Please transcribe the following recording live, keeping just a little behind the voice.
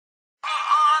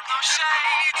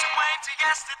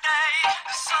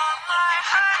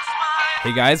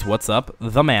Hey guys, what's up?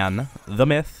 The man, the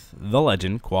myth, the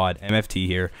legend, Quad MFT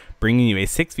here, bringing you a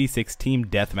 6v6 team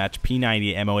deathmatch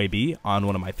P90 MOAB on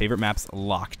one of my favorite maps,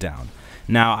 Lockdown.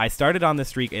 Now, I started on this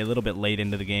streak a little bit late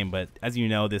into the game, but as you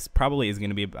know, this probably is going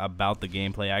to be about the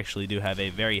gameplay. I actually do have a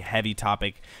very heavy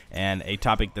topic, and a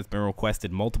topic that's been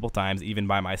requested multiple times, even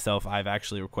by myself. I've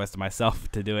actually requested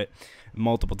myself to do it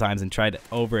multiple times and tried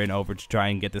over and over to try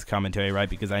and get this commentary right,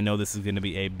 because I know this is going to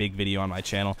be a big video on my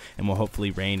channel and will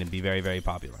hopefully reign and be very, very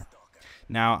popular.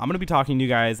 Now, I'm going to be talking to you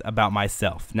guys about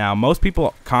myself. Now, most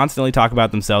people constantly talk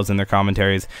about themselves in their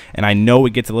commentaries, and I know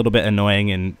it gets a little bit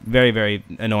annoying and very, very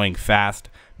annoying fast,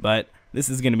 but this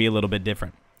is going to be a little bit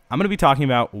different. I'm going to be talking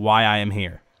about why I am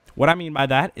here. What I mean by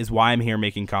that is why I'm here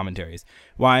making commentaries,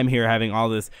 why I'm here having all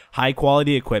this high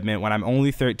quality equipment when I'm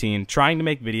only 13, trying to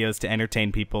make videos to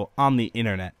entertain people on the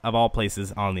internet, of all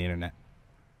places on the internet.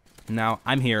 Now,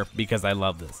 I'm here because I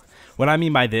love this. What I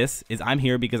mean by this is I'm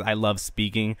here because I love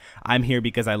speaking. I'm here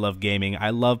because I love gaming. I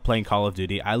love playing Call of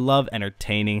Duty. I love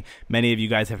entertaining. Many of you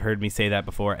guys have heard me say that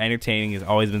before. Entertaining has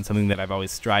always been something that I've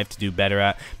always strived to do better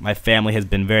at. My family has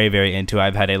been very, very into.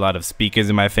 I've had a lot of speakers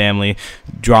in my family,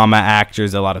 drama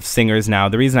actors, a lot of singers. Now,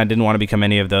 the reason I didn't want to become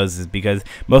any of those is because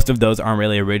most of those aren't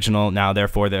really original. Now,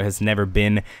 therefore, there has never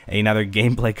been another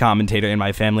gameplay commentator in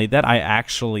my family that I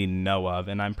actually know of,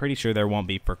 and I'm pretty sure there won't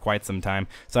be for quite some time.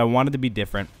 So I wanted to be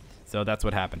different. So that's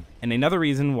what happened. And another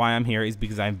reason why I'm here is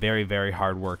because I'm very, very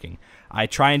hardworking. I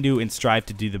try and do and strive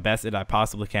to do the best that I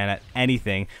possibly can at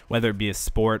anything, whether it be a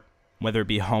sport, whether it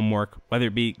be homework, whether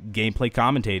it be gameplay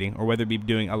commentating, or whether it be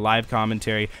doing a live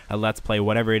commentary, a let's play,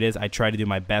 whatever it is, I try to do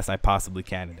my best I possibly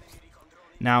can at it.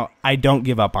 Now, I don't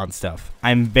give up on stuff.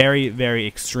 I'm very, very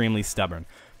extremely stubborn.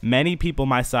 Many people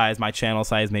my size, my channel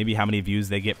size, maybe how many views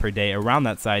they get per day, around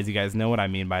that size, you guys know what I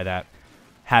mean by that,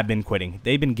 have been quitting.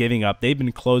 They've been giving up. They've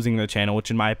been closing their channel,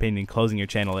 which in my opinion, closing your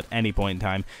channel at any point in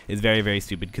time is very, very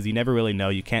stupid, because you never really know.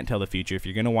 You can't tell the future if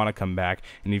you're going to want to come back,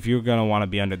 and if you're going to want to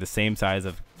be under the same size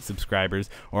of subscribers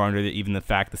or under even the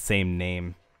fact the same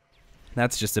name.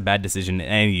 That's just a bad decision in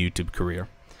any YouTube career.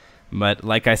 But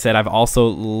like I said, I've also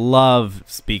loved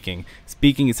speaking.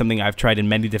 Speaking is something I've tried in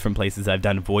many different places. I've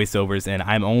done voiceovers, and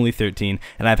I'm only 13,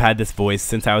 and I've had this voice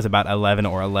since I was about 11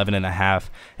 or 11 and a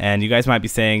half. And you guys might be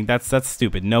saying, that's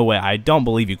stupid. No way. I don't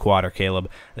believe you, Quad or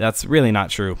Caleb. That's really not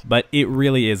true. But it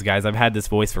really is, guys. I've had this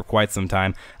voice for quite some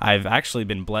time. I've actually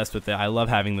been blessed with it. I love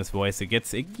having this voice. It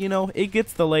gets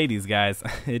the ladies, guys.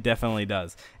 It definitely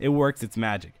does. It works. It's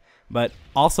magic. But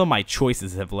also my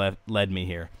choices have led me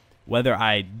here. Whether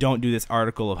I don't do this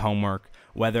article of homework,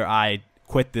 whether I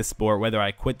quit this sport, whether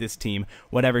I quit this team,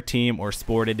 whatever team or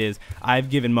sport it is,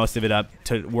 I've given most of it up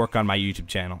to work on my YouTube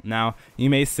channel. Now, you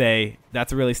may say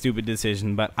that's a really stupid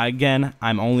decision, but again,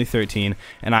 I'm only 13,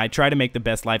 and I try to make the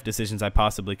best life decisions I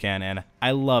possibly can, and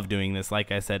I love doing this.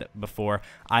 Like I said before,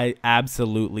 I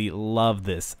absolutely love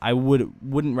this. I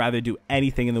wouldn't rather do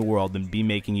anything in the world than be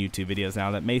making YouTube videos.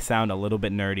 Now, that may sound a little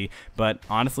bit nerdy, but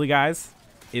honestly, guys,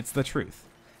 it's the truth.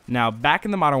 Now, back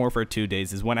in the Modern Warfare 2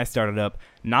 days is when I started up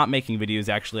not making videos.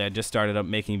 Actually, I just started up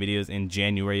making videos in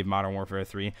January of Modern Warfare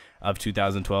 3 of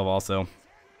 2012 also.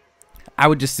 I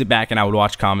would just sit back and I would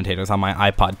watch commentators on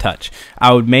my iPod Touch.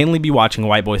 I would mainly be watching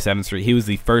Whiteboy73. He was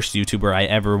the first YouTuber I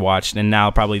ever watched, and now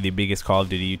probably the biggest Call of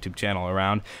Duty YouTube channel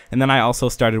around. And then I also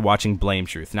started watching Blame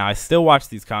Truth. Now, I still watch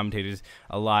these commentators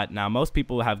a lot. Now, most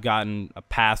people have gotten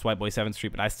past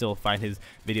Whiteboy73, but I still find his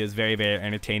videos very, very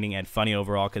entertaining and funny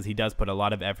overall, because he does put a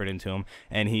lot of effort into them,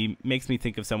 and he makes me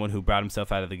think of someone who brought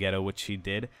himself out of the ghetto, which he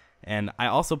did. And I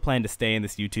also plan to stay in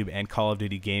this YouTube and Call of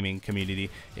Duty gaming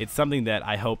community. It's something that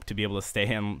I hope to be able to stay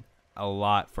in a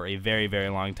lot for a very, very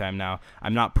long time now.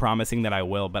 I'm not promising that I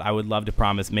will, but I would love to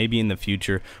promise maybe in the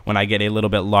future when I get a little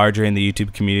bit larger in the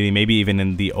YouTube community, maybe even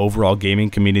in the overall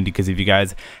gaming community, because if you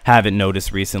guys haven't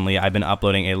noticed recently, I've been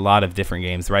uploading a lot of different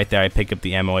games. Right there, I pick up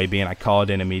the MOAB and I call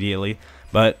it in immediately.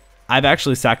 But I've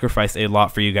actually sacrificed a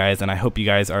lot for you guys, and I hope you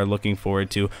guys are looking forward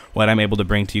to what I'm able to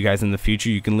bring to you guys in the future.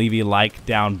 You can leave a like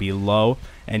down below,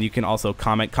 and you can also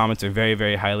comment. Comments are very,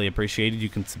 very highly appreciated. You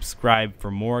can subscribe for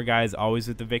more, guys, always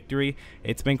with the victory.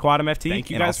 It's been Quad MFT. Thank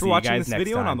you guys for watching this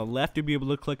video, and on the left you'll be able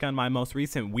to click on my most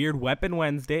recent Weird Weapon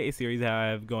Wednesday, a series that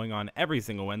I have going on every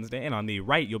single Wednesday, and on the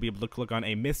right you'll be able to click on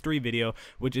a mystery video,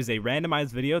 which is a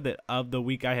randomized video that of the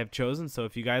week I have chosen. So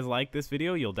if you guys like this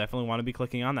video, you'll definitely want to be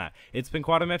clicking on that. It's been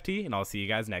Quad MFT, and I'll see you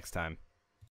guys next time.